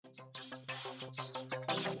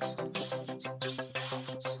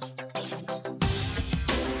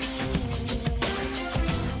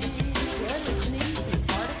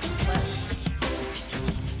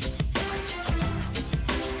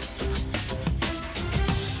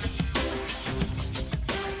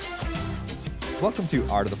Welcome to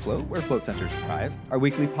Art of the Float, where float centers thrive, our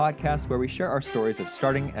weekly podcast where we share our stories of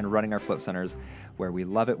starting and running our float centers, where we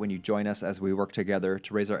love it when you join us as we work together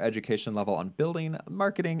to raise our education level on building,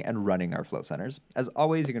 marketing, and running our float centers. As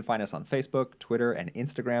always, you can find us on Facebook, Twitter, and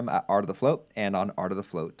Instagram at Art of the Float and on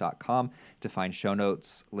artofthefloat.com to find show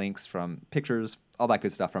notes, links from pictures, all that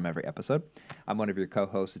good stuff from every episode. I'm one of your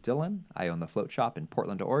co-hosts, Dylan. I own the float shop in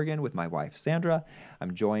Portland, Oregon with my wife, Sandra.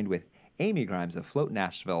 I'm joined with Amy Grimes of Float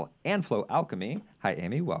Nashville and Float Alchemy. Hi,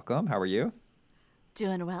 Amy. Welcome. How are you?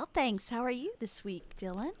 Doing well, thanks. How are you this week,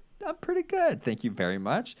 Dylan? I'm pretty good. Thank you very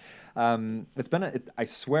much. It's been, I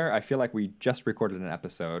swear, I feel like we just recorded an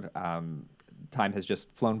episode. Time has just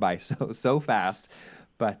flown by so fast.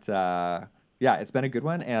 But yeah, it's been a good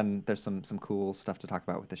one. And there's some cool stuff to talk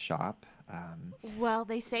about with the shop. Well,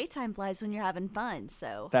 they say time flies when you're having fun.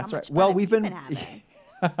 So that's how much right. Well, fun we've have you been having?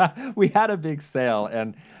 we had a big sale,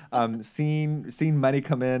 and seeing money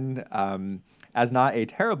come in as not a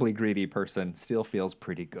terribly greedy person still feels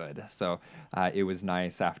pretty good. So it was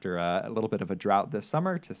nice after a little bit of a drought this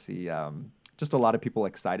summer to see just a lot of people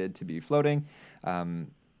excited to be floating.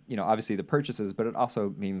 Obviously the purchases, but it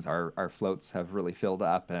also means our floats have really filled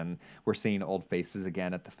up, and we're seeing old faces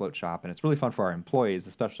again at the float shop, and it's really fun for our employees,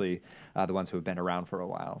 especially the ones who have been around for a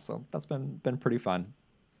while. So that's been pretty fun.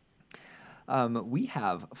 We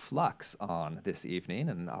have Flux on this evening,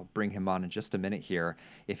 and I'll bring him on in just a minute here.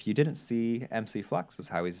 If you didn't see MC Flux, is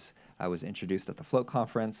how I was introduced at the Float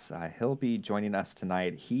Conference. He'll be joining us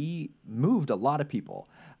tonight. He moved a lot of people.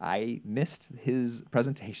 I missed his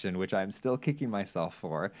presentation, which I'm still kicking myself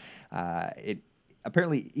for. It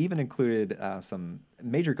apparently even included some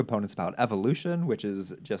major components about evolution, which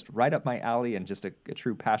is just right up my alley and just a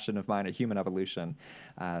true passion of mine, a human evolution.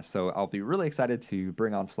 So I'll be really excited to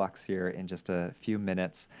bring on Flux here in just a few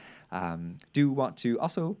minutes. Do want to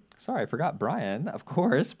also, sorry, I forgot Brian, of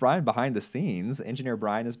course. Brian behind the scenes. Engineer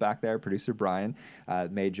Brian is back there. Producer Brian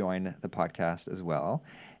may join the podcast as well.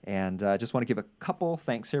 And just want to give a couple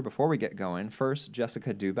thanks here before we get going. First,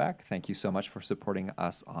 Jessica Duback, thank you so much for supporting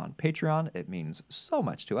us on Patreon. It means so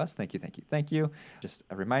much to us. Thank you, thank you, thank you. Just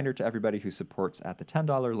a reminder to everybody who supports at the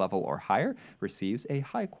 $10 level or higher receives a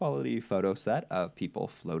high-quality photo set of people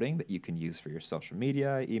floating that you can use for your social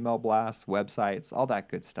media, email blasts, websites, all that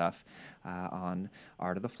good stuff on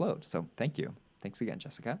Art of the Float. So thank you. Thanks again,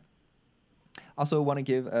 Jessica. Also want to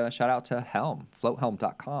give a shout out to Helm.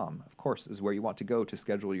 Floathelm.com, of course, is where you want to go to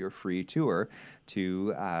schedule your free tour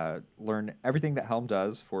to learn everything that Helm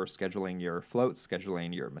does for scheduling your floats,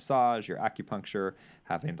 scheduling your massage, your acupuncture,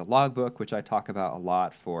 having the logbook, which I talk about a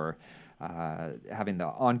lot for having the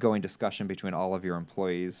ongoing discussion between all of your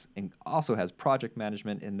employees, and also has project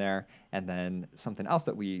management in there. And then something else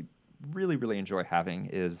that we really enjoy having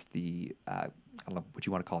is the I don't know what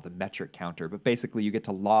you want to call it, the metric counter, but basically you get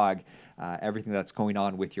to log everything that's going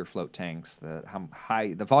on with your float tanks, how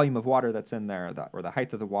high the volume of water that's in there, or the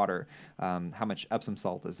height of the water, how much Epsom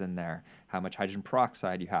salt is in there, how much hydrogen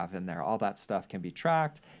peroxide you have in there. All that stuff can be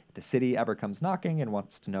tracked. If the city ever comes knocking and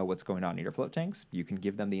wants to know what's going on in your float tanks, you can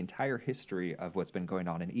give them the entire history of what's been going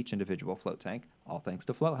on in each individual float tank, all thanks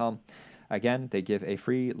to FloatHelm. Again, they give a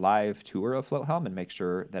free live tour of FloatHelm and make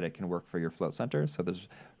sure that it can work for your float center. So there's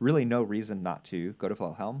really no reason not to go to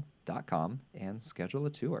floathelm.com and schedule a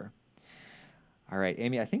tour. All right,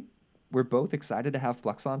 Amy, I think we're both excited to have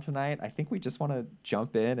Flux on tonight. I think we just want to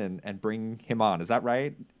jump in and bring him on. Is that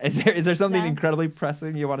right? Is there something incredibly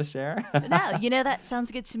pressing you want to share? No, that sounds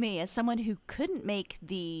good to me. As someone who couldn't make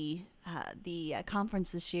the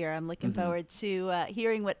conference this year, I'm looking forward to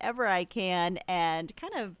hearing whatever I can and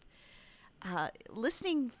kind of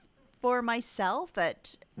listening for myself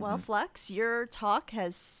at, Flux, your talk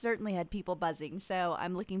has certainly had people buzzing, so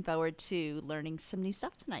I'm looking forward to learning some new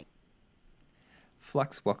stuff tonight.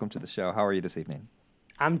 Flux, welcome to the show. How are you this evening?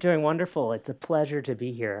 I'm doing wonderful. It's a pleasure to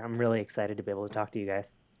be here. I'm really excited to be able to talk to you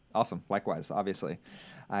guys. Awesome. Likewise, obviously.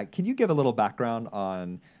 Can you give a little background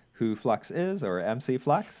on who Flux is, or MC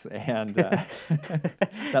Flux, and that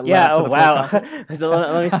yeah, oh wow. So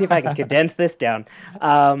let me see if I can condense this down.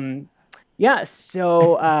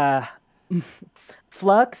 So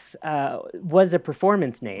Flux was a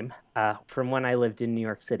performance name from when I lived in New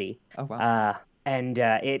York City. Oh, wow. And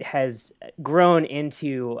it has grown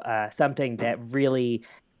into something that really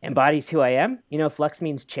embodies who I am. Flux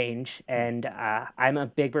means change, and I'm a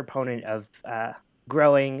big proponent of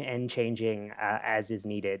growing and changing as is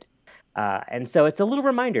needed. And so it's a little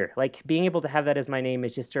reminder, like being able to have that as my name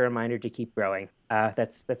is just a reminder to keep growing.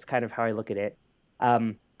 That's kind of how I look at it.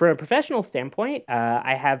 From a professional standpoint,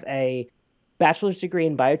 I have a bachelor's degree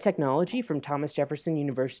in biotechnology from Thomas Jefferson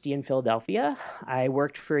University in Philadelphia. I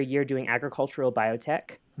worked for a year doing agricultural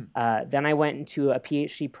biotech. Then I went into a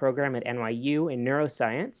PhD program at NYU in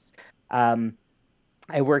neuroscience. Um,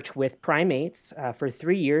 I worked with primates for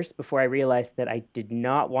 3 years before I realized that I did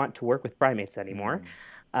not want to work with primates anymore.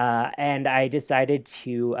 And I decided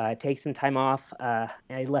to take some time off.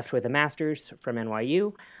 I left with a master's from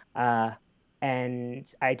NYU. Uh,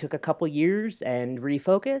 and I took a couple years and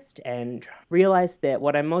refocused and realized that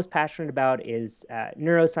what I'm most passionate about is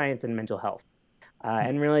neuroscience and mental health.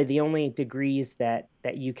 And really, the only degrees that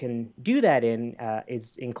you can do that in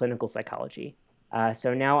is in clinical psychology.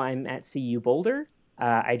 So now I'm at CU Boulder.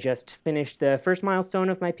 I just finished the first milestone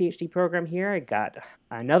of my PhD program here. I got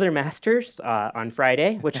another master's on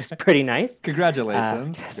Friday, which is pretty nice.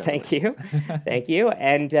 Congratulations. Thank you. Thank you.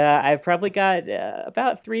 And I've probably got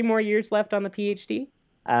about 3 more years left on the PhD.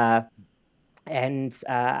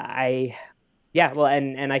 Yeah, well,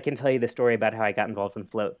 and I can tell you the story about how I got involved in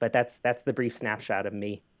Float, but that's the brief snapshot of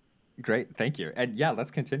me. Great, thank you. And yeah, let's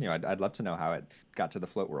continue. I'd love to know how it got to the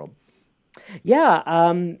Float world.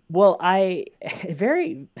 Yeah, well, I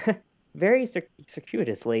very very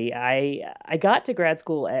circuitously, I got to grad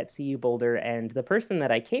school at CU Boulder, and the person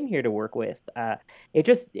that I came here to work with, it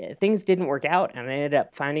just things didn't work out, and I ended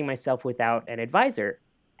up finding myself without an advisor,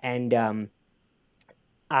 and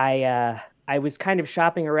I was kind of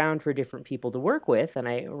shopping around for different people to work with, and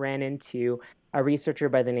I ran into a researcher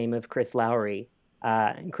by the name of Chris Lowry.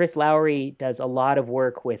 And Chris Lowry does a lot of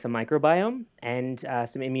work with the microbiome and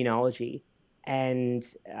some immunology. And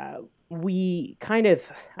we kind of,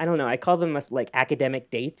 I don't know, I call them like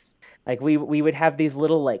academic dates. Like we would have these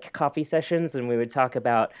little like coffee sessions, and we would talk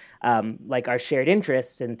about like our shared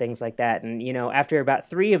interests and things like that. And after about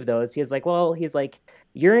 3 of those, he's like,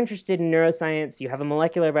 you're interested in neuroscience, you have a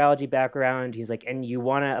molecular biology background. He's like, and you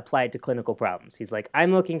want to apply it to clinical problems. He's like,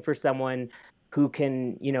 I'm looking for someone who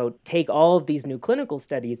can, take all of these new clinical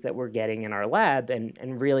studies that we're getting in our lab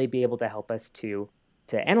and really be able to help us to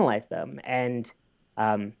analyze them. And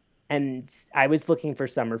I was looking for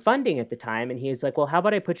summer funding at the time, and he was like, well, how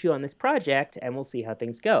about I put you on this project and we'll see how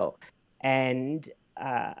things go. And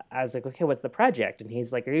I was like, okay, what's the project? And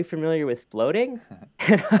he's like, are you familiar with floating?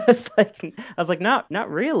 And I was like, not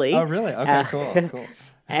really. Oh, really? Okay, cool.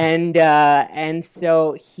 And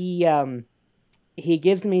so he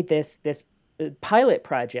gives me this pilot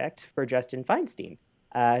project for Justin Feinstein,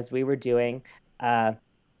 as we were doing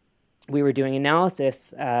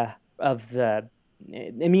analysis of the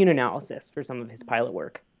immune analysis for some of his pilot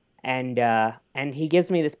work. And he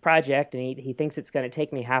gives me this project, and he thinks it's going to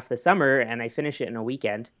take me half the summer, and I finish it in a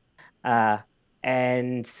weekend.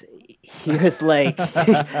 And he was like,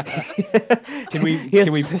 can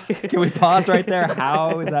we pause right there?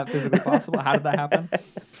 How is that physically possible? How did that happen?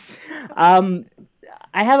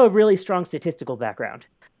 I have a really strong statistical background,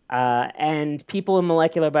 and people in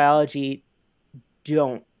molecular biology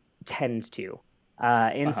don't tend to.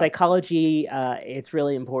 In psychology, it's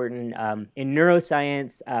really important. In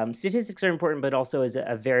neuroscience, statistics are important, but also is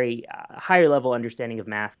a very higher level understanding of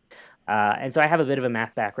math. And so I have a bit of a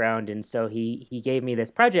math background, and so he gave me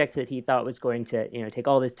this project that he thought was going to take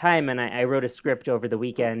all this time, and I wrote a script over the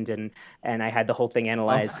weekend, and I had the whole thing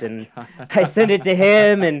analyzed, and I sent it to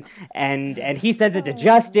him, and he sends it to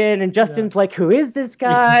Justin, and Justin's like, who is this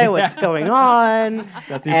guy? What's going on?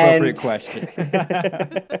 That's the appropriate question.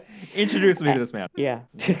 Introduce me to this man. Yeah.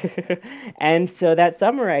 And so that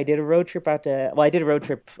summer I did a road trip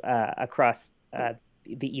across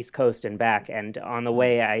the East Coast and back, and on the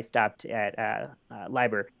way I stopped at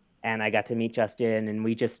Liber, and I got to meet Justin, and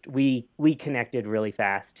we connected really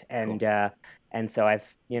fast, and cool. And so I've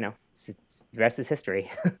the rest is history.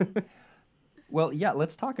 Well, yeah,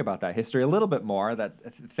 let's talk about that history a little bit more.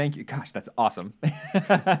 Thank you. Gosh, that's awesome.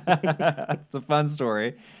 It's a fun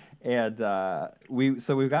story, and we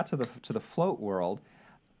got to the float world.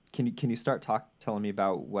 Can you start telling me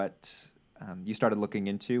about what you started looking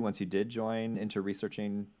into once you did join into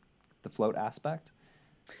researching the float aspect?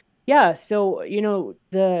 Yeah, so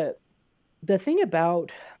the thing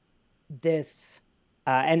about this,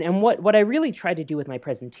 and what I really tried to do with my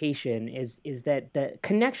presentation is that the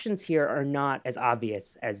connections here are not as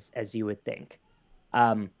obvious as you would think.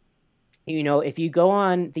 If you go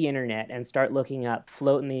on the internet and start looking up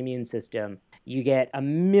float in the immune system, you get a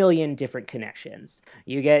million different connections.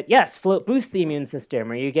 You get, yes, float boosts the immune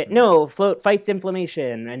system, or you get, no, float fights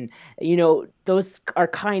inflammation. And, those are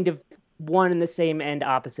kind of one and the same and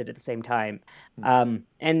opposite at the same time.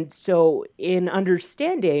 And so in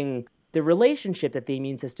understanding the relationship that the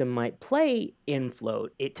immune system might play in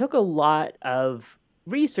float, it took a lot of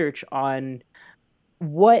research on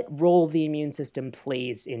what role the immune system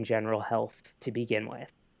plays in general health to begin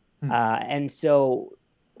with. And so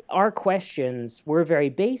our questions were very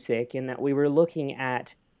basic in that we were looking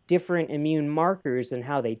at different immune markers and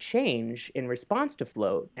how they change in response to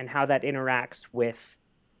float and how that interacts with,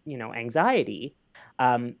 anxiety.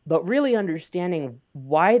 But really understanding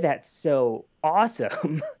why that's so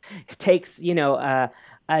awesome takes,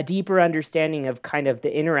 a deeper understanding of kind of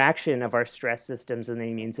the interaction of our stress systems and the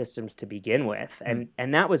immune systems to begin with.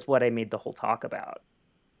 And that was what I made the whole talk about.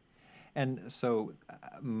 And so,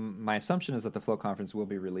 my assumption is that the Flow Conference will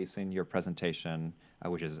be releasing your presentation,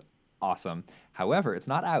 which is awesome. However, it's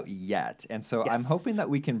not out yet. And so I'm hoping Yes. that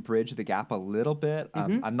we can bridge the gap a little bit.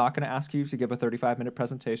 Mhm. I'm not going to ask you to give a 35-minute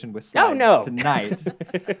presentation with Oh, slides no. tonight.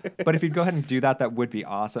 But if you'd go ahead and do that, that would be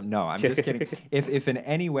awesome. No, I'm just kidding. If in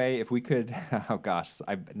any way, if we could, oh gosh,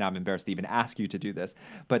 now I'm embarrassed to even ask you to do this,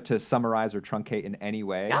 but to summarize or truncate in any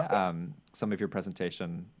way Yeah. some of your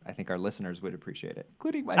presentation, I think our listeners would appreciate it,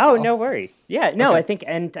 including Oh, myself. no worries. Yeah, no, Okay. I think,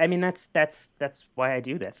 and I mean that's why I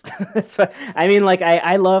do this. That's why, I mean, like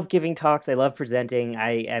I love giving talks. I love presenting.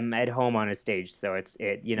 I am at home on a stage, so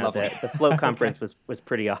Lovely. the Float Okay. Conference was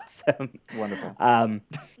pretty awesome. Wonderful.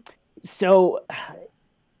 So,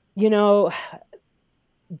 the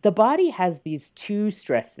body has these two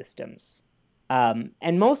stress systems,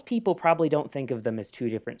 and most people probably don't think of them as two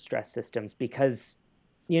different stress systems because,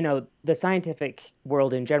 the scientific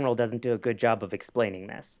world in general doesn't do a good job of explaining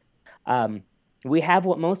this. We have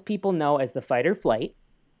what most people know as the fight or flight,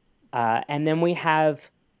 and then we have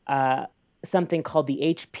something called the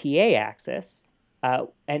HPA axis,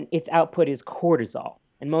 and its output is cortisol.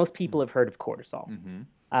 And most people have heard of cortisol.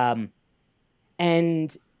 Mm-hmm.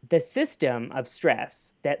 And the system of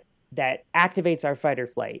stress that activates our fight or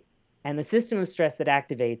flight, and the system of stress that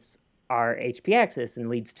activates our HPA axis and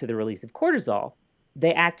leads to the release of cortisol,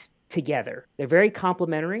 they act together. They're very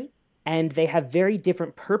complementary, and they have very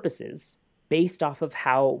different purposes based off of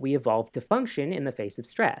how we evolved to function in the face of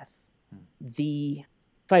stress. The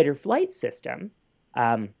fight or flight system,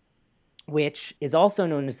 which is also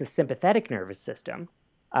known as the sympathetic nervous system,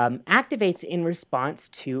 activates in response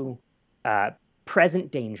to present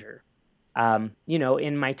danger.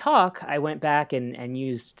 In my talk, I went back and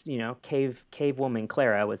used, cave woman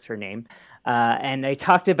Clara was her name, and I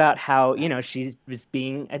talked about how she was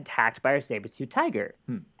being attacked by a saber-toothed tiger,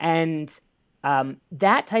 and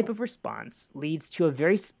that type of response leads to a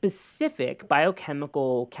very specific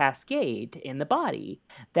biochemical cascade in the body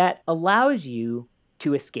that allows you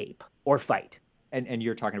to escape or fight. And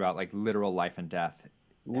you're talking about like literal life and death.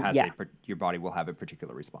 Yeah. Your body will have a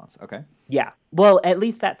particular response. Okay. Yeah. Well, at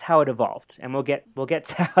least that's how it evolved, and we'll get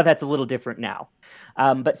to how that's a little different now.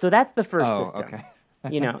 But so that's the first system.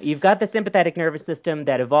 Okay. You've got the sympathetic nervous system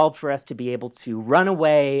that evolved for us to be able to run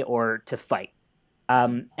away or to fight.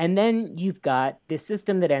 And then you've got this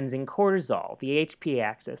system that ends in cortisol, the HPA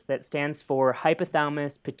axis, that stands for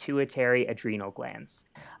hypothalamus pituitary adrenal glands.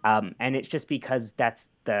 And it's just because that's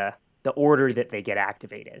the order that they get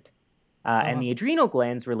activated. And the adrenal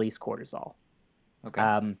glands release cortisol.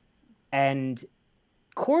 Okay. And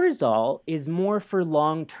cortisol is more for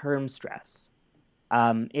long-term stress.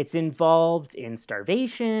 It's involved in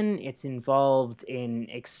starvation. It's involved in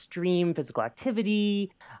extreme physical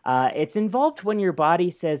activity. It's involved when your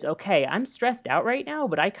body says, okay, I'm stressed out right now,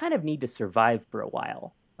 but I kind of need to survive for a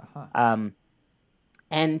while.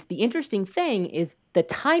 And the interesting thing is the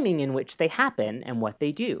timing in which they happen and what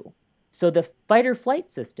they do. So the fight or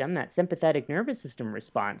flight system, that sympathetic nervous system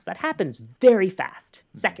response, that happens very fast,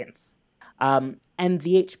 seconds. And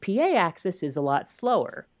the HPA axis is a lot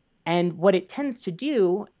slower. And what it tends to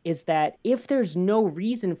do is that if there's no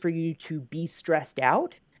reason for you to be stressed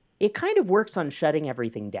out, it kind of works on shutting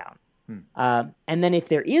everything down. And then if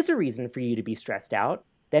there is a reason for you to be stressed out,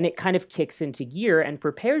 then it kind of kicks into gear and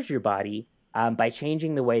prepares your body by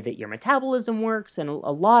changing the way that your metabolism works and a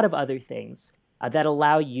lot of other things that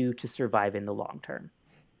allow you to survive in the long term.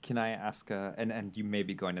 Can I ask, and you may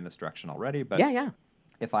be going in this direction already, but Yeah.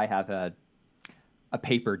 if I have a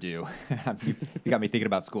paper due, you got me thinking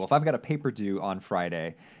about school. If I've got a paper due on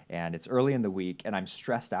Friday and it's early in the week and I'm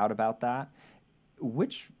stressed out about that,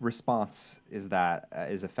 which response is that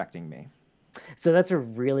is affecting me? So that's a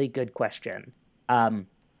really good question.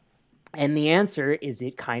 And the answer is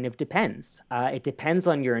it kind of depends. It depends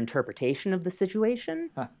on your interpretation of the situation.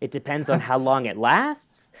 It depends on how long it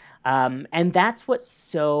lasts. And that's what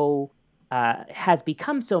has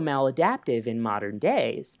become so maladaptive in modern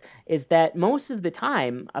days, is that most of the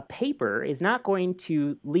time a paper is not going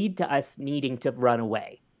to lead to us needing to run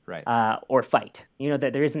away. Right. Or fight.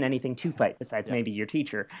 That there isn't anything to fight besides maybe your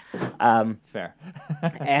teacher. Fair.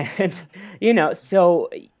 And, so,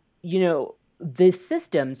 the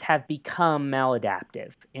systems have become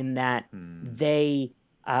maladaptive in that they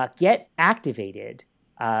get activated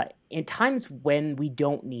in times when we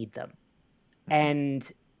don't need them.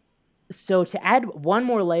 And so to add one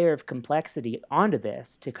more layer of complexity onto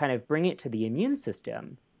this, to kind of bring it to the immune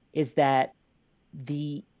system, is that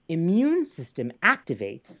the immune system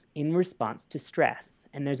activates in response to stress.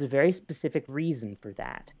 And there's a very specific reason for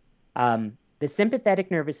that. The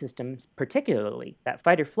sympathetic nervous system, particularly that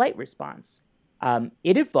fight or flight response,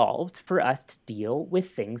 it evolved for us to deal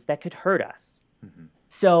with things that could hurt us.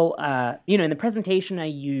 So, in the presentation I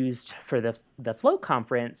used for the float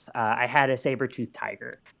conference, I had a saber-toothed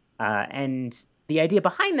tiger. And the idea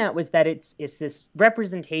behind that was that it's this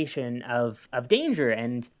representation of danger.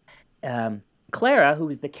 And Clara, who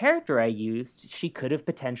was the character I used, she could have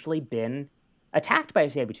potentially been attacked by a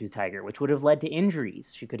saber-toothed tiger, which would have led to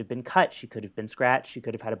injuries. She could have been cut. She could have been scratched. She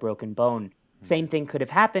could have had a broken bone. Same thing could have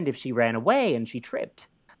happened if she ran away and she tripped.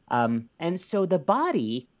 And so the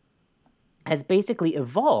body has basically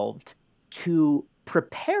evolved to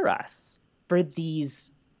prepare us for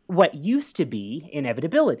these, what used to be,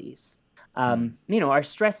 inevitabilities. Our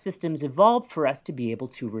stress systems evolved for us to be able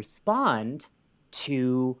to respond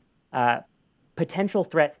to potential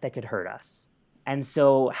threats that could hurt us. And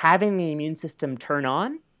so having the immune system turn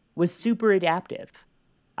on was super adaptive.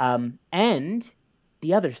 And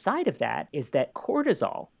the other side of that is that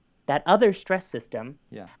cortisol, that other stress system,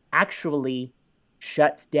 actually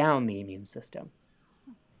shuts down the immune system.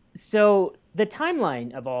 So the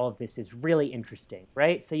timeline of all of this is really interesting,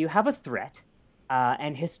 right? So you have a threat,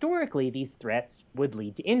 and historically these threats would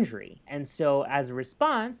lead to injury. And so as a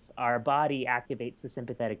response, our body activates the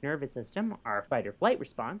sympathetic nervous system, our fight or flight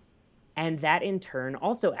response, and that in turn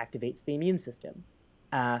also activates the immune system.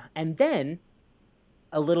 And then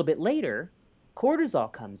a little bit later,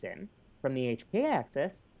 cortisol comes in from the HPA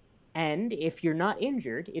axis, and if you're not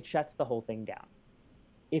injured, it shuts the whole thing down.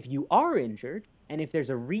 If you are injured, and if there's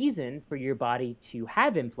a reason for your body to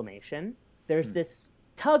have inflammation, there's this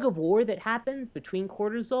tug of war that happens between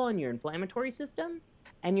cortisol and your inflammatory system,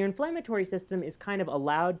 and your inflammatory system is kind of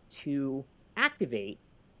allowed to activate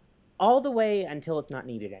all the way until it's not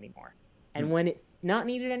needed anymore. And when it's not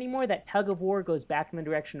needed anymore, that tug of war goes back in the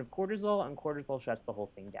direction of cortisol, and cortisol shuts the whole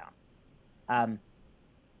thing down.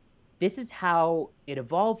 This is how it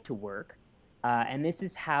evolved to work. And this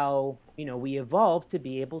is how, we evolved to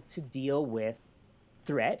be able to deal with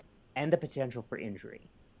threat and the potential for injury.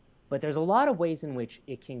 But there's a lot of ways in which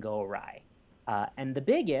it can go awry. And the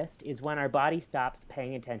biggest is when our body stops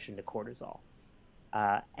paying attention to cortisol.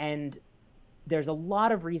 And there's a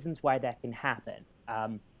lot of reasons why that can happen.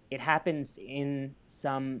 It happens in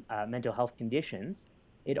some mental health conditions.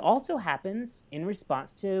 It also happens in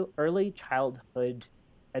response to early childhood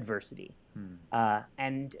adversity.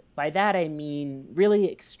 And by that, I mean really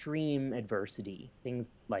extreme adversity, things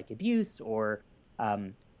like abuse or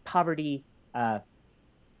poverty,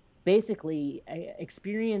 basically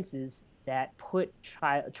experiences that put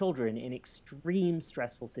children in extreme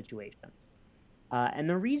stressful situations. And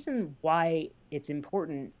the reason why it's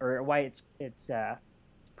important, or why it's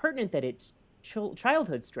pertinent that it's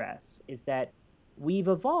childhood stress, is that we've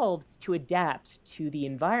evolved to adapt to the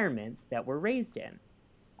environments that we're raised in.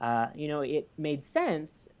 It made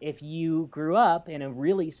sense if you grew up in a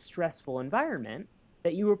really stressful environment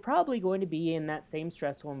that you were probably going to be in that same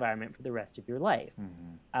stressful environment for the rest of your life.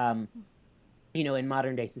 In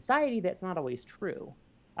modern day society, that's not always true.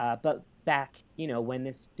 But back, when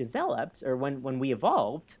this developed, or when we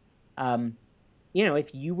evolved,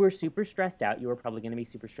 if you were super stressed out, you were probably going to be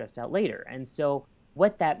super stressed out later. And so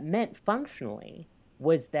what that meant functionally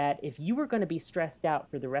was that if you were going to be stressed out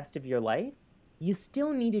for the rest of your life, you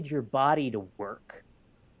still needed your body to work.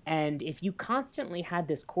 And if you constantly had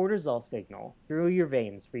this cortisol signal through your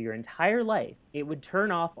veins for your entire life, it would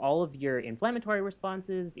turn off all of your inflammatory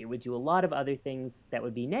responses. It would do a lot of other things that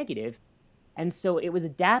would be negative. And so it was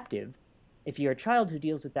adaptive, if you're a child who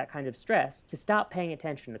deals with that kind of stress, to stop paying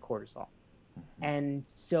attention to cortisol. And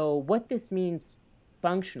so what this means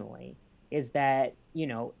functionally is that,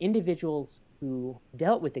 individuals who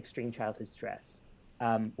dealt with extreme childhood stress,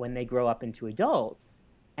 when they grow up into adults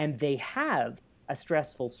and they have a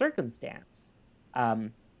stressful circumstance that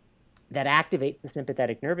activates the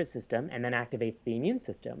sympathetic nervous system and then activates the immune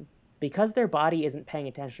system, because their body isn't paying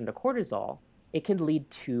attention to cortisol, it can lead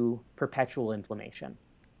to perpetual inflammation.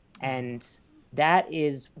 And that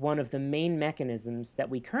is one of the main mechanisms that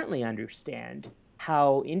we currently understand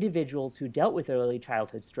how individuals who dealt with early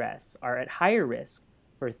childhood stress are at higher risk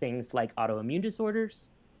for things like autoimmune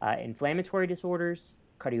disorders, inflammatory disorders,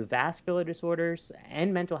 cardiovascular disorders,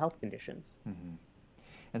 and mental health conditions.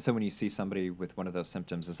 And so when you see somebody with one of those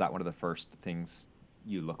symptoms, is that one of the first things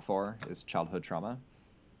you look for, is childhood trauma?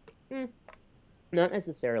 Mm, not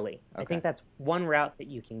necessarily. I Okay. think that's one route that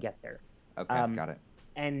you can get there. Okay, Um, got it.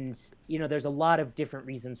 and there's a lot of different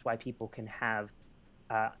reasons why people can have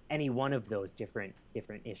any one of those different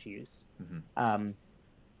issues. Hmm. Um,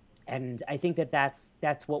 and I think that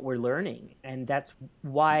that's what we're learning, and that's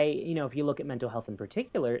why if you look at mental health in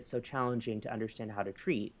particular, it's so challenging to understand how to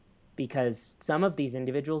treat, because some of these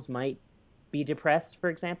individuals might be depressed, for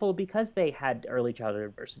example, because they had early childhood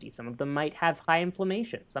adversity. Some of them might have high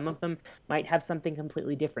inflammation. Some of them might have something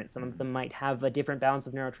completely different. Some of Hmm. them might have a different balance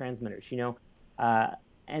of neurotransmitters. Uh,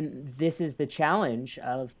 and this is the challenge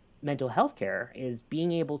of mental health care, is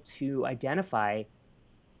being able to identify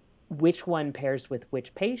which one pairs with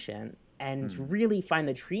which patient and Hmm. really find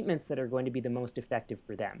the treatments that are going to be the most effective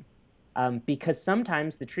for them. Because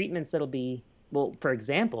sometimes the treatments that'll be, well, for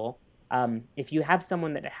example, if you have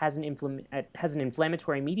someone that has an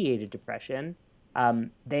inflammatory mediated depression,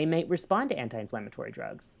 they may respond to anti-inflammatory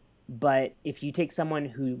drugs. But if you take someone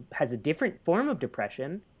who has a different form of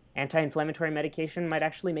depression, anti-inflammatory medication might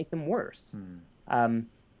actually make them worse. Hmm. Um,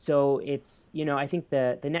 so it's, I think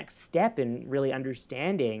the next step in really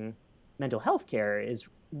understanding mental health care is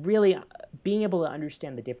really being able to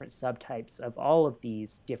understand the different subtypes of all of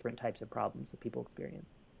these different types of problems that people experience.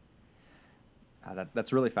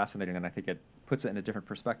 That's really fascinating, and I think it puts it in a different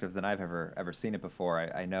perspective than I've ever seen it before.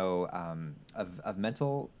 I know of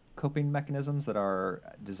mental coping mechanisms that are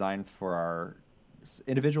designed for our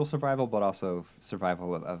individual survival, but also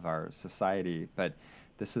survival of our society. But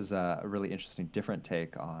this is a really interesting, different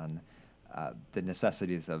take on the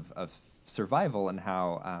necessities of survival and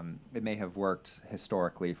how it may have worked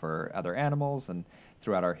historically for other animals and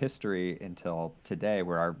throughout our history until today,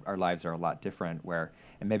 where our lives are a lot different, where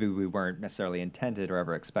and maybe we weren't necessarily intended or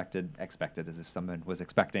ever expected as if someone was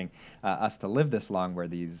expecting us to live this long, where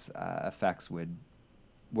these effects would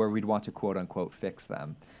where we'd want to quote unquote fix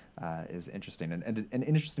them is interesting and an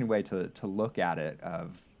interesting way to look at it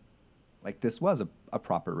of like this was a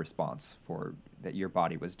proper response for that your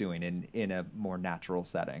body was doing in a more natural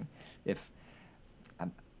setting. If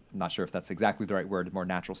I'm not sure if that's exactly the right word, more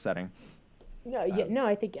natural setting. No, yeah, Um, no,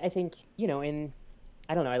 I think in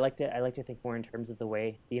I don't know. I like to think more in terms of the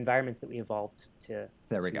way the environments that we evolved to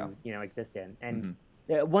there we go. to exist in. And Hmm.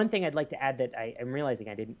 the one thing I'd like to add that I'm realizing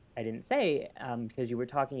I didn't say, because you were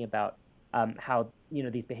talking about how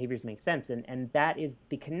these behaviors make sense, and that is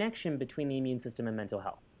the connection between the immune system and mental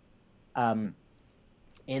health. Um,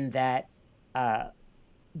 in that uh,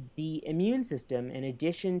 the immune system, in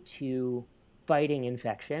addition to fighting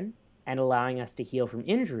infection and allowing us to heal from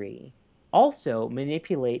injury, also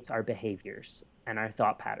manipulates our behaviors and our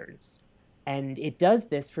thought patterns. And it does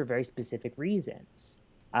this for very specific reasons.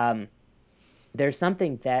 Um, there's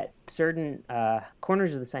something that certain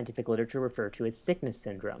corners of the scientific literature refer to as sickness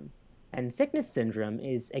syndrome. And sickness syndrome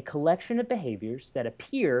is a collection of behaviors that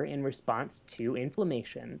appear in response to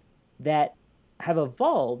inflammation that have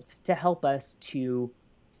evolved to help us to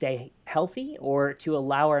stay healthy or to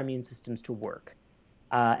allow our immune systems to work.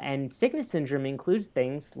 And sickness syndrome includes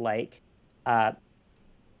things like uh,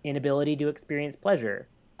 inability to experience pleasure,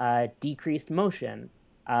 decreased motion,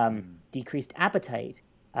 decreased appetite,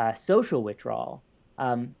 social withdrawal,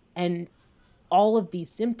 and all of these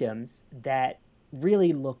symptoms that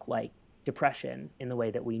really look like depression in the way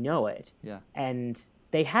that we know it. Yeah. And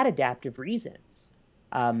they had adaptive reasons.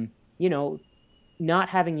 Um, you know, not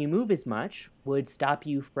having you move as much would stop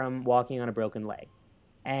you from walking on a broken leg.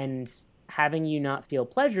 And having you not feel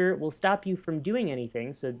pleasure will stop you from doing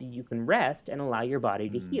anything so that you can rest and allow your body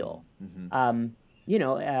to heal. Mm-hmm. Um, you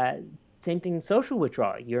know, uh, Same thing, social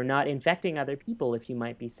withdrawal. You're not infecting other people if you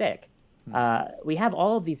might be sick. We have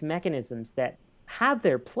all of these mechanisms that have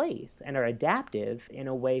their place and are adaptive in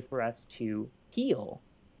a way for us to heal.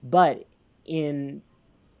 But in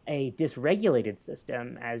a dysregulated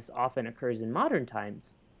system, as often occurs in modern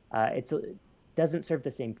times, it doesn't serve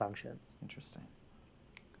the same functions. Interesting.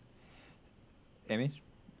 Amy,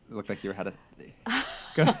 it looked like you had a.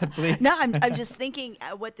 Go ahead, please. No, I'm just thinking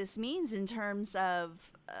what this means in terms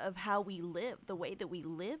of how we live. The way that we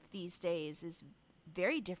live these days is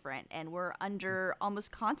very different, and we're under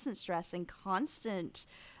almost constant stress and constant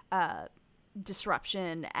uh,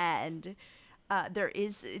 disruption, and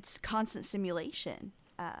it's constant stimulation.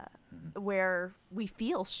 Where we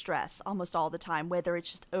feel stress almost all the time, whether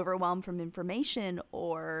it's just overwhelmed from information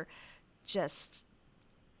or just,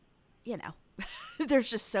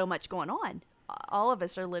 there's just so much going on. All of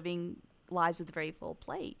us are living lives with very full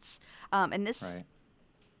plates. And this Right.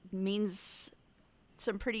 means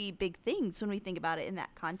some pretty big things when we think about it in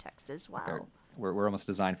that context as well. Okay. We're almost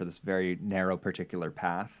designed for this very narrow particular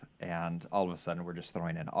path, and all of a sudden we're just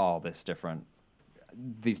throwing in all this different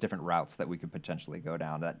these different routes that we could potentially go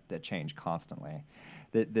down that change constantly.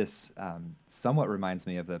 This somewhat reminds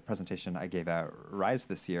me of the presentation I gave at Rise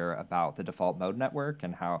this year about the default mode network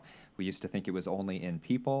and how we used to think it was only in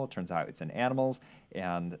people. It turns out it's in animals.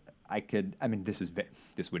 And I mean, this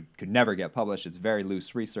could never get published. It's very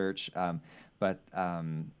loose research, but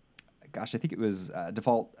gosh, I think it was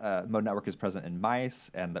default mode network is present in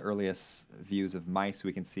mice, and the earliest views of mice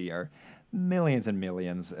we can see are millions and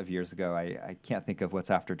millions of years ago. I can't think of what's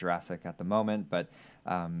after Jurassic at the moment, but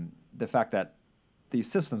the fact that these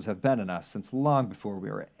systems have been in us since long before we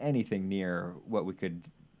were anything near what we could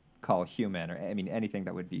call human, or I mean anything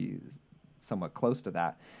that would be somewhat close to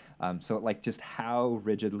that. So like just how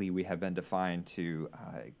rigidly we have been defined to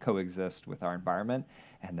coexist with our environment,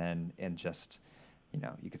 and then in just,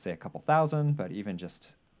 you could say a couple thousand, but even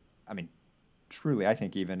just, I mean, truly, I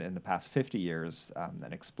think even in the past 50 years,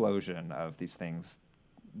 an explosion of these things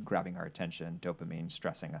grabbing our attention, dopamine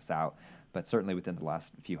stressing us out, but certainly within the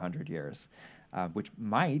last few hundred years, which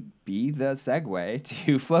might be the segue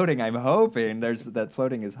to floating. I'm hoping that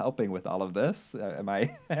floating is helping with all of this. Am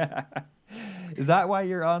I? Is that why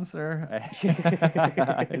you're on, sir?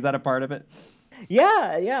 Is that a part of it?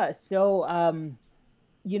 Yeah. So,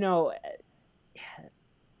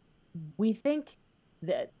 we think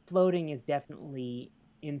that floating is definitely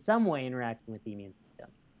in some way interacting with the immune system.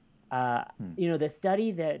 The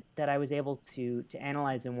study that I was able to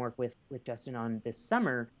analyze and work with Justin on this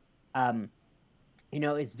summer,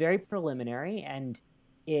 is very preliminary, and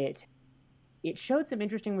it showed some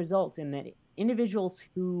interesting results in that individuals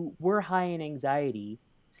who were high in anxiety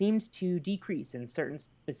seemed to decrease in certain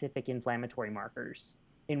specific inflammatory markers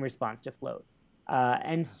in response to float.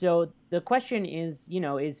 And so the question is,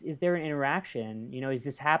 is there an interaction? Is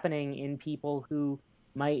this happening in people who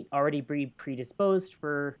might already be predisposed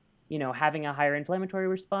for, having a higher inflammatory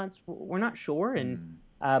response? We're not sure. And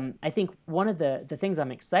I think one of the things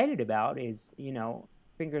I'm excited about is,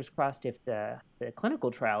 fingers crossed, if the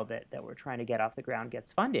clinical trial that we're trying to get off the ground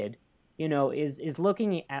gets funded, is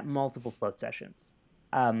looking at multiple float sessions.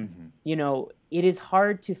 It is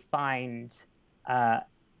hard to find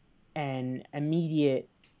an immediate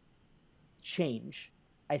change,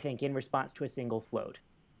 I think, in response to a single float.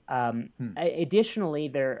 Additionally,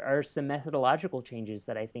 there are some methodological changes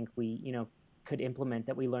that I think we, could implement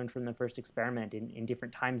that we learned from the first experiment in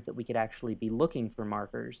different times that we could actually be looking for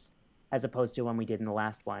markers as opposed to when we did in the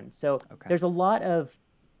last one. So there's a lot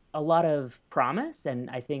of promise, and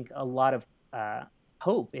I think a lot of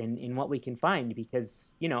hope in what we can find,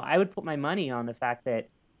 because, I would put my money on the fact that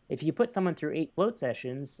if you put someone through 8 float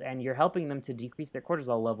sessions and you're helping them to decrease their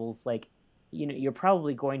cortisol levels, you're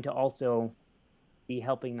probably going to also be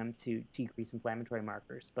helping them to decrease inflammatory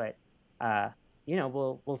markers. But,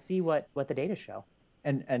 we'll see what the data show.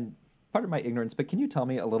 And part of my ignorance, but can you tell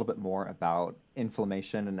me a little bit more about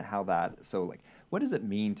inflammation and how what does it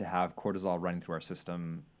mean to have cortisol running through our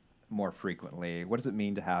system more frequently? What does it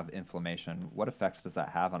mean to have inflammation? What effects does that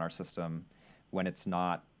have on our system when it's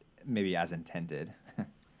not maybe as intended?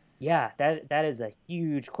 Yeah, that is a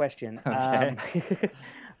huge question. Okay.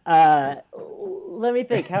 Let me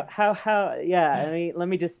think. How? Yeah. Let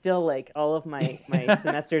me distill all of my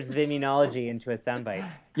semesters of immunology into a soundbite.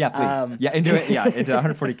 Yeah, please. Into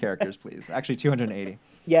 140 characters, please. Actually, 280.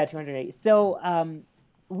 Yeah, 280. So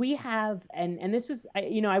we have, and this was,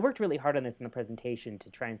 I worked really hard on this in the presentation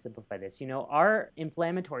to try and simplify this. Our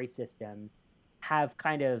inflammatory systems have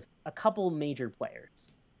kind of a couple major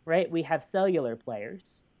players, right? We have cellular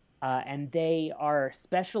players. And they are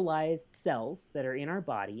specialized cells that are in our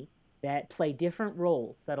body that play different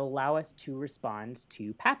roles that allow us to respond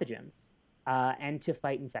to pathogens and to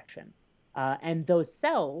fight infection. And those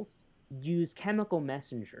cells use chemical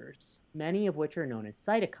messengers, many of which are known as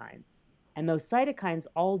cytokines. And those cytokines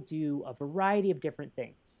all do a variety of different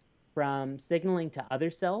things, from signaling to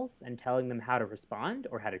other cells and telling them how to respond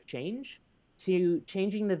or how to change, to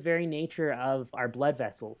changing the very nature of our blood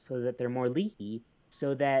vessels so that they're more leaky,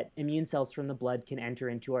 so that immune cells from the blood can enter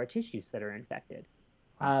into our tissues that are infected.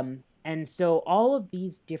 And so all of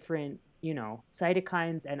these different,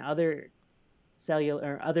 cytokines and other cellular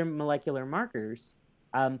or other molecular markers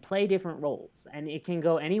play different roles. And it can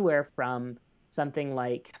go anywhere from something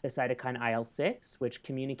like the cytokine IL-6, which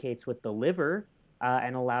communicates with the liver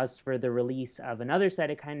and allows for the release of another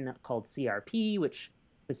cytokine called CRP, which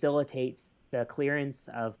facilitates the clearance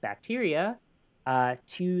of bacteria,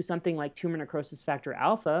 to something like tumor necrosis factor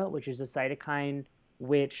alpha, which is a cytokine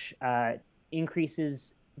which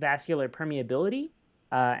increases vascular permeability.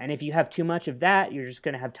 And if you have too much of that, you're just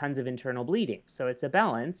going to have tons of internal bleeding. So it's a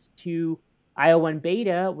balance. To IL-1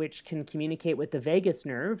 beta, which can communicate with the vagus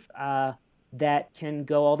nerve, that can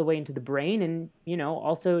go all the way into the brain and,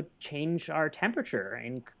 also change our temperature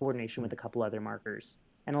in coordination with a couple other markers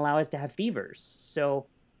and allow us to have fevers. So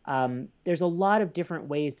there's a lot of different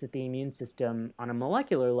ways that the immune system on a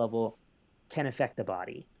molecular level can affect the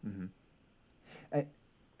body. Hmm.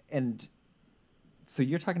 And so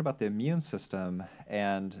you're talking about the immune system,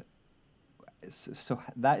 and so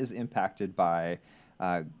that is impacted by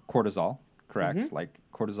cortisol, Mm-hmm. correct? Like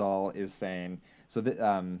cortisol is saying, so that,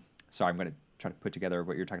 sorry, I'm going to try to put together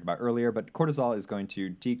what you were talking about earlier, but cortisol is going to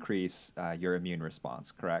decrease your immune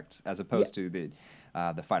response, correct? As Yeah. opposed to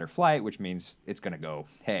the fight or flight, which means it's going to go,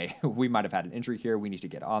 hey, we might have had an injury here, we need to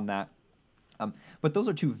get on that. But those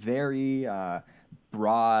are two very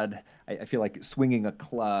broad. I feel like swinging a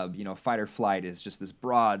club. Fight or flight is just this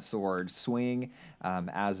broadsword swing,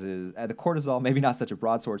 as is the cortisol. Maybe not such a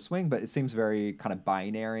broadsword swing, but it seems very kind of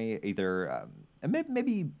binary. Either and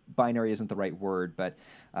maybe binary isn't the right word, but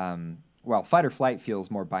well, fight or flight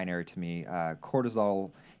feels more binary to me.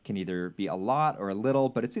 Cortisol can either be a lot or a little,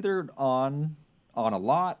 but it's either on a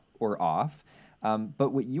lot or off.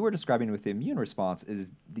 But what you were describing with the immune response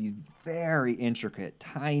is these very intricate,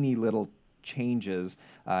 tiny little changes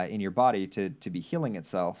in your body to be healing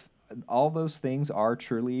itself. All those things are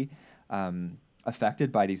truly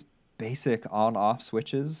affected by these basic on-off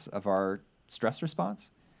switches of our stress response.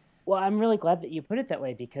 Well, I'm really glad that you put it that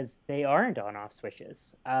way because they aren't on-off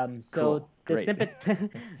switches. So Cool, the great.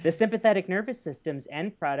 the sympathetic nervous system's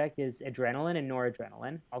end product is adrenaline and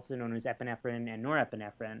noradrenaline, also known as epinephrine and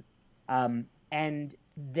norepinephrine. And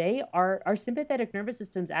our sympathetic nervous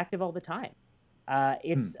system's active all the time. Hmm.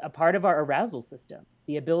 It's a part of our arousal system.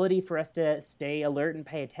 The ability for us to stay alert and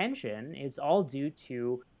pay attention is all due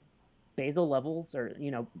to basal levels or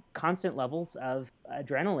constant levels of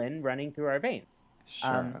adrenaline running through our veins.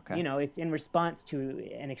 Sure. Okay. It's in response to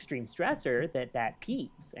an extreme stressor that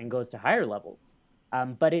peaks and goes to higher levels.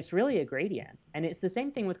 But it's really a gradient, and it's the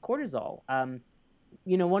same thing with cortisol.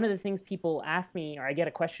 One of the things people ask me, or I get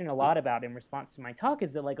a question a lot about in response to my talk,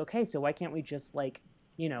 is that like, okay, so why can't we just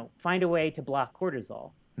find a way to block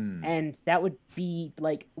cortisol? Hmm. And that would be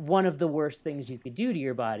like one of the worst things you could do to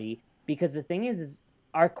your body, because the thing is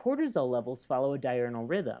our cortisol levels follow a diurnal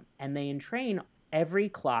rhythm and they entrain every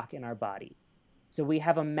clock in our body. So we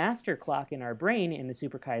have a master clock in our brain in the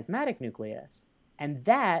suprachiasmatic nucleus, and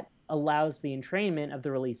that allows the entrainment of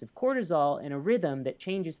the release of cortisol in a rhythm that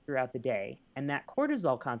changes throughout the day. And that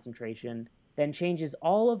cortisol concentration then changes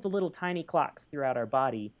all of the little tiny clocks throughout our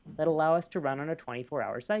body that allow us to run on a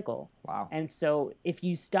 24-hour cycle. Wow. And so if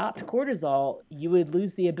you stopped cortisol, you would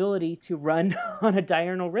lose the ability to run on a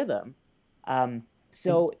diurnal rhythm. And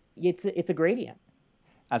So it's a gradient.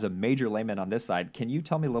 as a major layman on this side, can you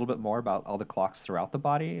tell me a little bit more about all the clocks throughout the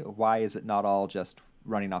body? Why is it not all just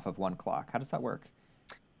running off of one clock? How does that work?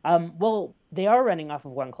 Well, they are running off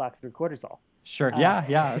of one clock through cortisol. Sure. Uh, Yeah.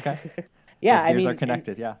 Yeah. Okay. yeah, Those I gears are mean, and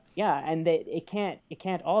connected. Yeah. yeah, and it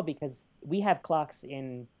can't all, because we have clocks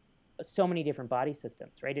in so many different body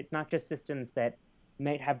systems, right? It's not just systems that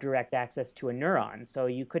might have direct access to a neuron. So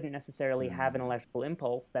you couldn't necessarily have an Mm, electrical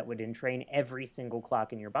impulse that would entrain every single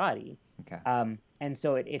clock in your body. okay. And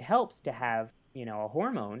so it helps to have, a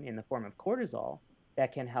hormone in the form of cortisol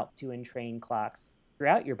that can help to entrain clocks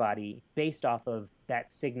throughout your body based off of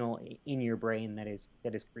that signal in your brain that is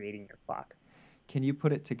creating your clock. Can you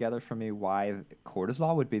put it together for me why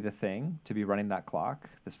cortisol would be the thing to be running that clock?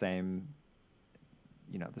 The same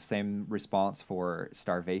response for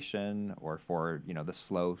starvation or for, the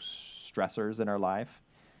slow stressors in our life?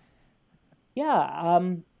 Yeah,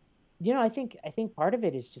 I think part of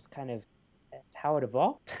it is just kind of it's how it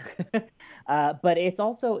evolved. But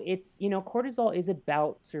cortisol is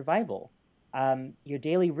about survival. Your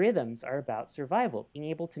daily rhythms are about survival. Being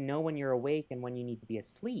able to know when you're awake and when you need to be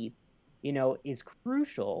asleep, is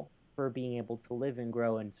crucial for being able to live and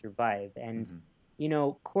grow and survive. And, Hmm.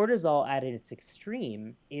 cortisol at its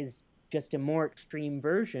extreme is just a more extreme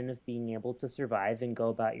version of being able to survive and go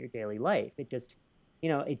about your daily life. It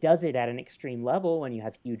does it at an extreme level when you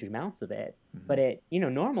have huge amounts of it, Hmm. but at,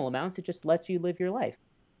 normal amounts, it just lets you live your life.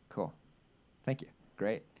 Cool. Thank you.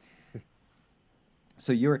 Great.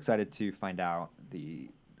 So you're excited to find out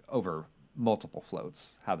over multiple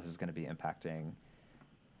floats how this is going to be impacting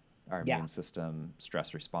our Yeah. immune system,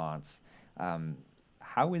 stress response. Um,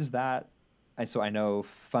 how is that? And so I know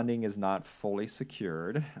funding is not fully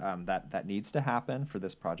secured. That needs to happen for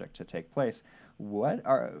this project to take place. What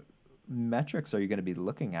metrics are you going to be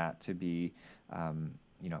looking at to be,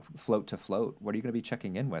 float to float? What are you going to be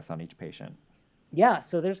checking in with on each patient? Yeah,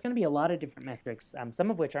 so there's going to be a lot of different metrics,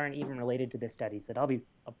 some of which aren't even related to the studies that I'll be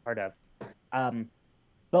a part of. Um,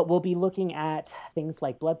 But we'll be looking at things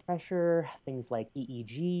like blood pressure, things like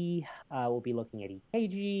EEG. We'll be looking at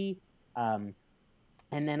EKG. Um,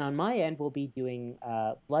 and then on my end, we'll be doing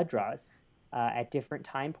blood draws at different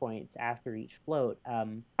time points after each float.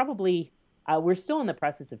 Probably, we're still in the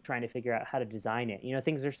process of trying to figure out how to design it.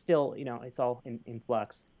 Things are still, it's all in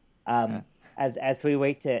flux. Yeah. As we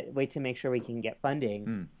wait to make sure we can get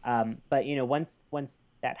funding. But once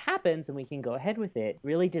that happens and we can go ahead with it,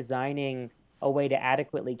 really designing a way to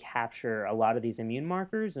adequately capture a lot of these immune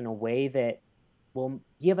markers in a way that will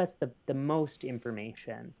give us the most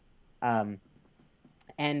information.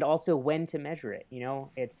 And also when to measure it.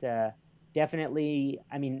 It's definitely,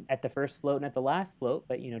 at the first float and at the last float,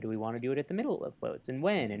 but do we want to do it at the middle of floats, and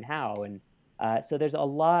when and how? And so there's a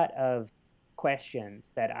lot of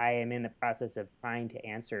questions that I am in the process of trying to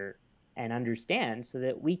answer and understand so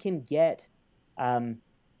that we can get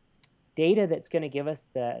data that's going to give us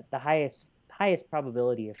the highest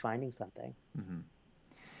probability of finding something.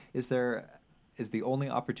 Is the only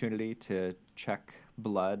opportunity to check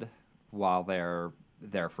blood while they're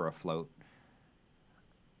there for a float?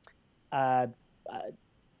 As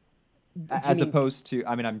opposed to,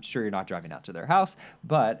 I'm sure you're not driving out to their house,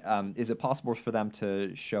 but is it possible for them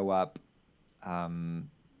to show up,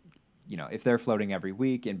 if they're floating every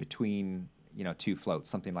week in between, two floats,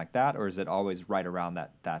 something like that, or is it always right around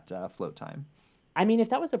that float time? If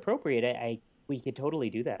that was appropriate, we could totally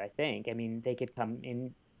do that. I think. They could come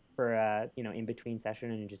in for a in between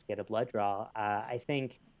session and just get a blood draw. I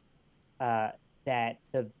think that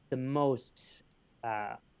the most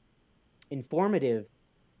informative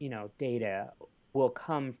data will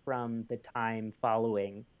come from the time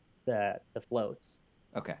following the floats.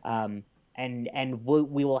 Okay. And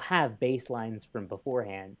we will have baselines from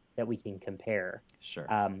beforehand that we can compare. Sure.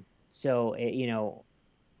 So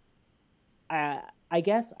I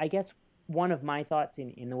guess one of my thoughts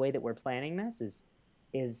in the way that we're planning this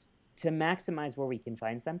is to maximize where we can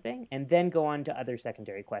find something and then go on to other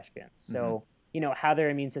secondary questions. So how their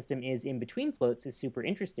immune system is in between floats is super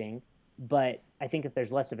interesting, but I think that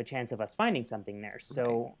there's less of a chance of us finding something there.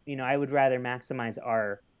 So I would rather maximize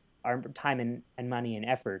our time and money and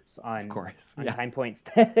efforts on, of course, on time points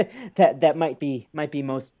that might be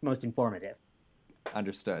most informative.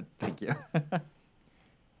 Understood. Thank you.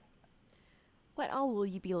 What all will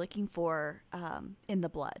you be looking for in the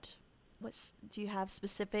blood? Do you have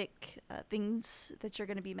specific things that you're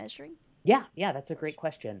going to be measuring? Yeah, that's a great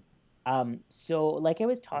question. So like I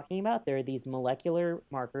was talking about, there are these molecular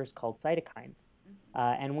markers called cytokines,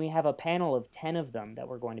 and we have a panel of 10 of them that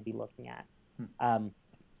we're going to be looking at.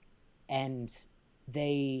 And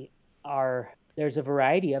there's a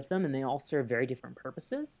variety of them, and they all serve very different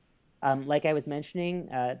purposes. Like I was mentioning,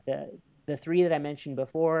 the three that I mentioned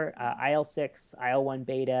before, IL-6, IL-1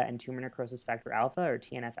 beta, and tumor necrosis factor alpha, or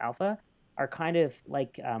TNF alpha, are kind of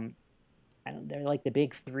like they're like the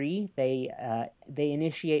big three. They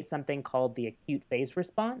initiate something called the acute phase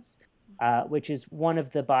response, which is one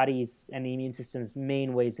of the body's and the immune system's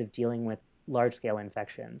main ways of dealing with large-scale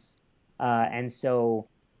infections. And so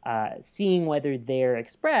seeing whether they're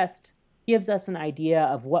expressed gives us an idea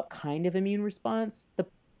of what kind of immune response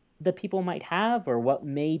the people might have, or what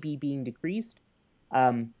may be being decreased.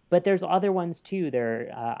 But there's other ones too.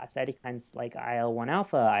 There are cytokines like IL-1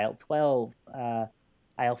 alpha, IL-12,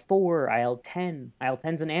 IL-4, IL-10.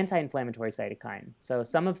 IL-10 is an anti-inflammatory cytokine. So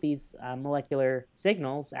some of these molecular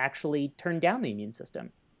signals actually turn down the immune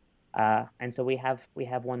system. And so we have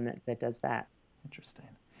one that does that. Interesting.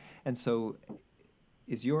 And so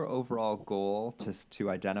is your overall goal to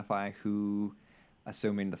identify who,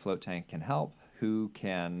 assuming the float tank can help, who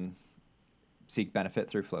can seek benefit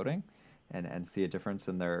through floating and see a difference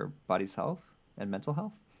in their body's health and mental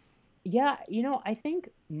health? Yeah, I think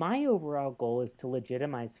my overall goal is to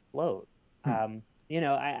legitimize float. I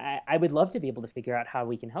would love to be able to figure out how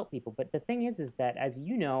we can help people. But the thing is that, as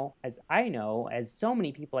you know, as I know, as so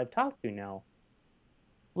many people I've talked to know,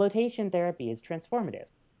 flotation therapy is transformative.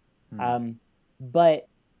 But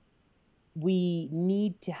we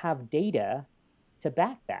need to have data to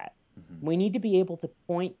back that. We need to be able to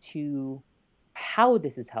point to how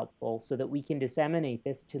this is helpful so that we can disseminate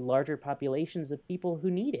this to larger populations of people who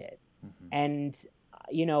need it. And,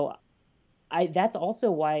 that's also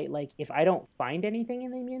why, like, if I don't find anything in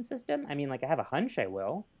the immune system, I have a hunch I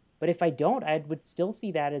will, but if I don't, I would still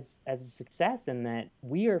see that as a success, in that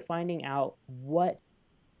we are finding out what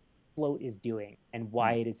float is doing and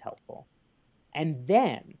why it is helpful. And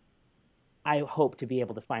then I hope to be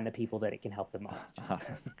able to find the people that it can help the most.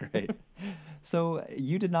 Awesome. Great. So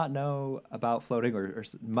you did not know about floating or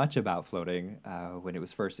much about floating when it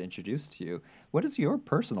was first introduced to you. What has your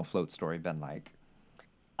personal float story been like?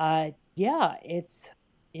 Yeah, it's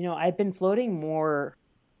I've been floating more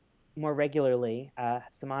regularly.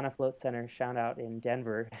 Samana Float Center, shout out in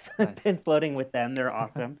Denver. I've Nice. been floating with them. They're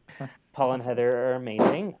awesome. Paul and Awesome. Heather are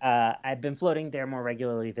amazing. I've been floating there more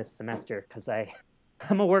regularly this semester because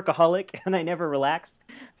I'm a workaholic and I never relax.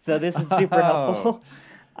 So this is super Oh, helpful.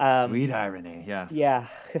 Um, sweet irony. Yes. yeah.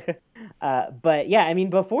 But yeah, I mean,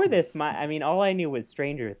 before this, all I knew was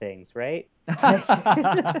Stranger Things, right? Like,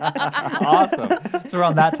 Awesome. So we're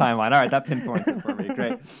on that timeline. All right, that pinpoints it for me.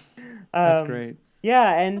 Great. That's um, great.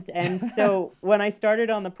 yeah, and so when I started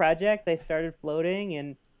on the project, I started floating,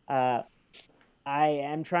 and uh, I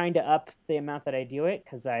am trying to up the amount that I do it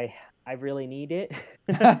because I really need it.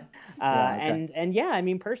 Yeah, okay. And yeah, I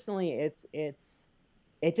mean, personally, it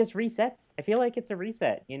just resets. I feel like it's a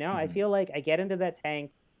reset, I Mhm. feel like I get into that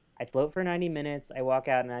tank, I float for 90 minutes, I walk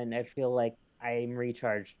out, and I feel like I'm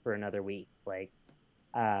recharged for another week. Like,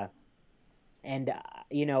 uh, and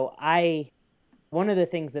I one of the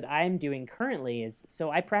things that I'm doing currently is,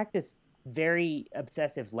 so I practice very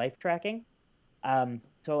obsessive life tracking.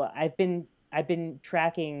 So I've been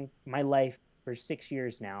tracking my life for 6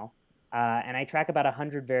 years now, and I track about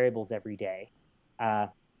 100 variables every day. Uh,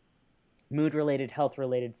 Mood related, health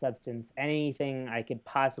related, substance, anything I could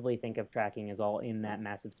possibly think of tracking is all in that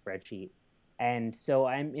massive spreadsheet. And so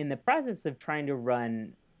I'm in the process of trying to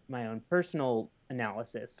run my own personal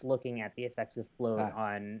analysis, looking at the effects of float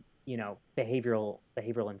Ah, on, behavioral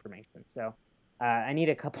information. So I need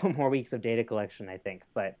a couple more weeks of data collection, I think.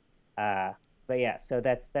 Uh, but yeah, so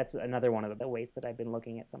that's another one of the ways that I've been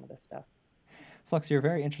looking at some of this stuff. Flux, you're a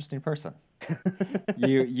very interesting person.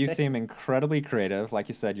 You Thanks. seem incredibly creative. Like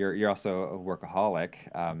you said, you're also a workaholic.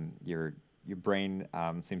 Your brain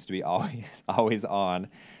seems to be always always on.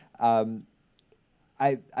 Um,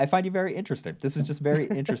 I find you very interesting. This is just very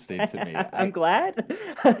interesting to me. I'm glad.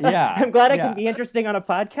 Yeah, I'm glad I can yeah. be interesting on a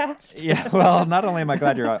podcast. Yeah, well, not only am I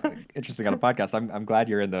glad you're interesting on a podcast, I'm glad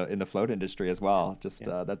you're in the float industry as well. Just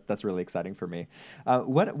Yeah. that's really exciting for me.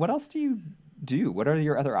 What else do you do? What are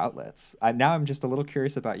your other outlets? Now I'm just a little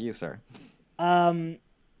curious about you, sir. Um,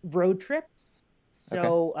 Road trips. Okay.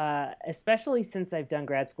 So, especially since I've done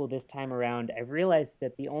grad school this time around, I've realized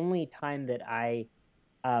that the only time that I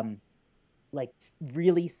um,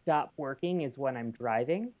 really stop working is when I'm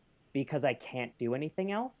driving because I can't do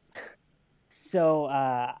anything else. So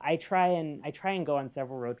I try and go on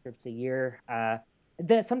several road trips a year.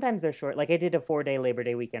 Sometimes they're short. Like I did a 4-day Labor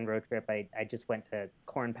Day weekend road trip. I just went to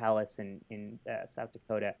Corn Palace in South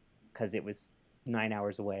Dakota because it was 9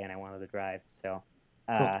 hours away and I wanted to drive. So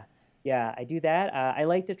Cool. uh, yeah, I do that. I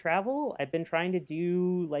like to travel. I've been trying to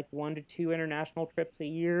do like 1 to 2 international trips a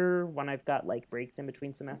year when I've got like breaks in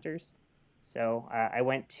between semesters. So I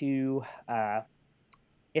went to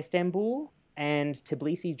Istanbul and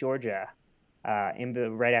Tbilisi, Georgia,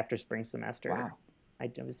 right after spring semester. Wow. I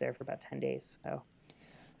was there for about 10 days. So,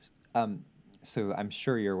 Um, so I'm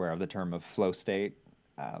sure you're aware of the term of flow state.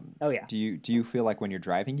 oh yeah, Do you feel like when you're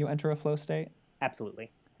driving you enter a flow state? absolutely,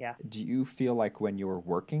 yeah. Do you feel like when you're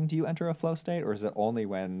working do you enter a flow state, or is it only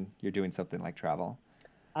when you're doing something like travel?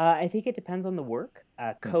 I think it depends on the work.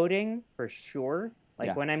 Hmm. Coding for sure. Like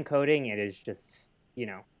Yeah. when I'm coding, it is just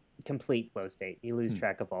complete flow state. You lose Hmm.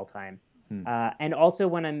 track of all time. Hmm. And also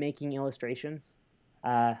when I'm making illustrations,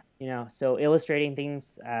 so illustrating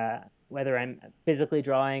things, whether I'm physically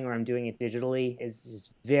drawing or I'm doing it digitally, is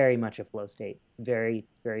just very much a flow state. Very,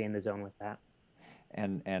 very in the zone with that.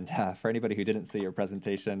 And for anybody who didn't see your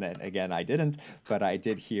presentation, and again, I didn't, but I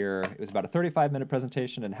did hear it was about a 35-minute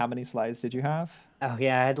presentation. And how many slides did you have? Oh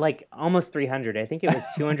yeah, I had like almost 300. I think it was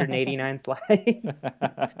 289 slides.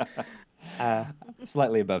 Uh,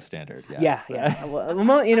 Slightly above standard, yeah, yes. yeah. Well,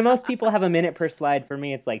 most people have a minute per slide. For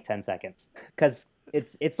me, it's like 10 seconds because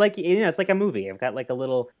it's like it's like a movie. I've got like a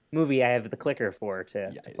little movie I have the clicker for Yeah,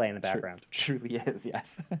 to play in the it background. truly is,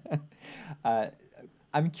 yes. uh,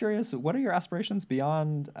 I'm curious, what are your aspirations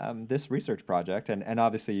beyond this research project? And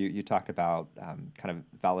obviously, you talked about kind of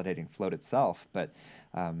validating float itself, but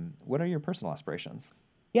what are your personal aspirations?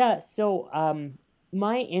 Yeah, so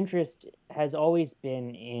my interest has always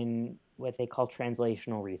been in what they call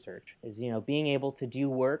translational research, is being able to do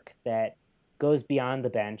work that goes beyond the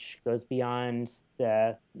bench, goes beyond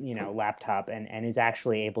the laptop, and is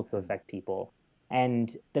actually able to affect people.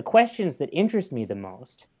 And the questions that interest me the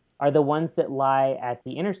most are the ones that lie at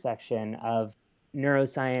the intersection of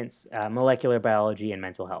neuroscience, molecular biology, and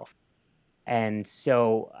mental health. And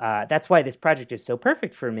so that's why this project is so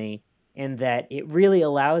perfect for me, in that it really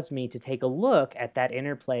allows me to take a look at that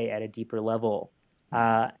interplay at a deeper level.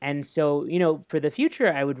 Hmm. And so, for the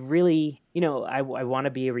future, I would really, I want to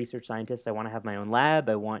be a research scientist. I want to have my own lab.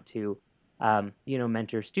 I want to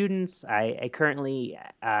mentor students. I currently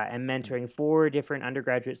am mentoring 4 different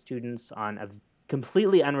undergraduate students on a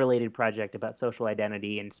completely unrelated project about social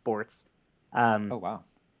identity in sports. Oh, wow.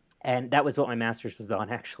 And that was what my master's was on,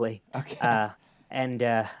 actually. Okay. And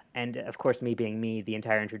of course, me being me, the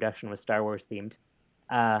entire introduction was Star Wars themed.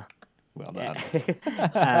 Uh, Well done.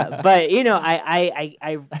 but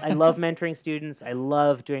I love mentoring students. I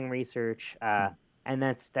love doing research, and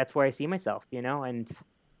that's where I see myself. And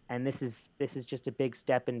this is just a big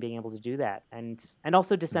step in being able to do that, and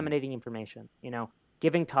also disseminating information.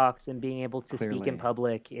 Giving talks and being able to speak in Clearly.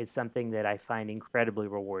 public is something that I find incredibly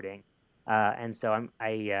rewarding. And so I'm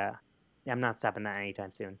not stopping that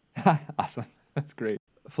anytime soon. Awesome. That's great.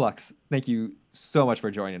 Flux, thank you so much for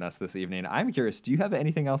joining us this evening. I'm curious, do you have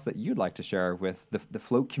anything else that you'd like to share with the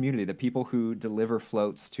float community, the people who deliver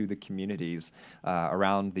floats to the communities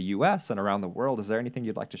around the U.S. and around the world? Is there anything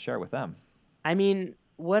you'd like to share with them? I mean,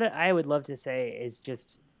 what I would love to say is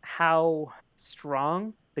just how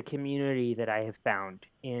strong the community that I have found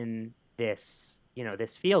in this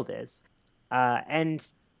field is. And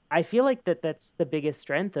I feel like that's the biggest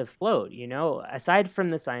strength of float, aside from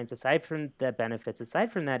the science, aside from the benefits,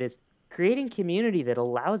 aside from that is creating community that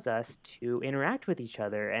allows us to interact with each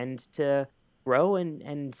other and to grow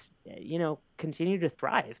and continue to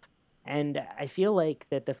thrive. And I feel like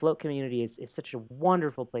that the float community is such a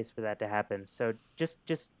wonderful place for that to happen. So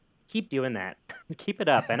just keep doing that. Keep it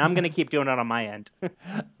up. And I'm going to keep doing it on my end.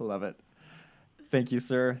 Love it. Thank you,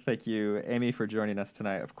 sir. Thank you, Amy, for joining us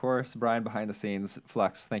tonight. Of course, Brian behind the scenes,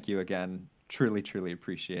 Flux. Thank you again. Truly, truly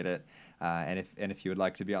appreciate it. And if you would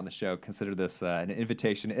like to be on the show, consider this an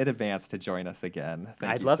invitation in advance to join us again.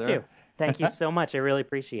 Thank I'd you, love sir. to. Thank you so much. I really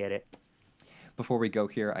appreciate it. Before we go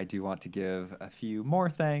here, I do want to give a few more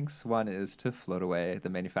thanks. One is to Floataway, the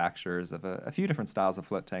manufacturers of a few different styles of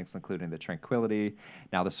float tanks, including the Tranquility,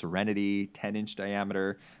 now the Serenity, 10-inch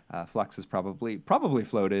diameter. Flux is probably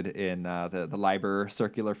floated in the Liber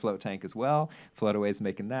circular float tank as well. Floataway's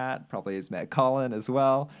making that. Probably has met Colin as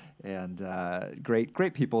well. And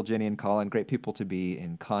great people, Jenny and Colin, great people to be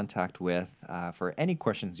in contact with for any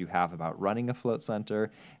questions you have about running a float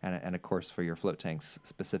center and of course, for your float tanks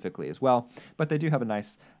specifically as well. But they do have a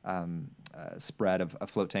nice spread of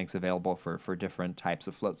float tanks available for different types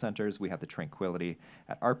of float centers. We have the Tranquility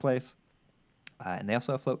at our place. And they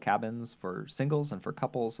also have float cabins for singles and for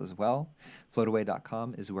couples as well.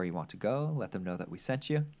 Floataway.com is where you want to go. Let them know that we sent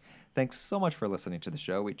you. Thanks so much for listening to the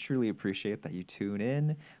show. We truly appreciate that you tune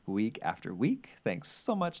in week after week. Thanks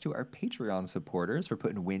so much to our Patreon supporters for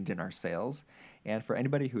putting wind in our sails. And for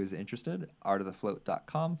anybody who is interested,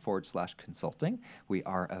 artofthefloat.com/consulting. We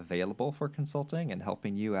are available for consulting and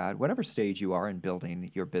helping you at whatever stage you are in building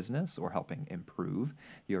your business or helping improve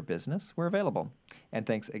your business. We're available. And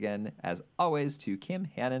thanks again, as always, to Kim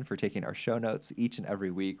Hannon for taking our show notes each and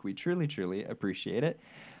every week. We truly, truly appreciate it.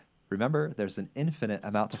 Remember, there's an infinite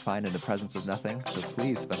amount to find in the presence of nothing, so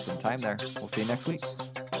please spend some time there. We'll see you next week.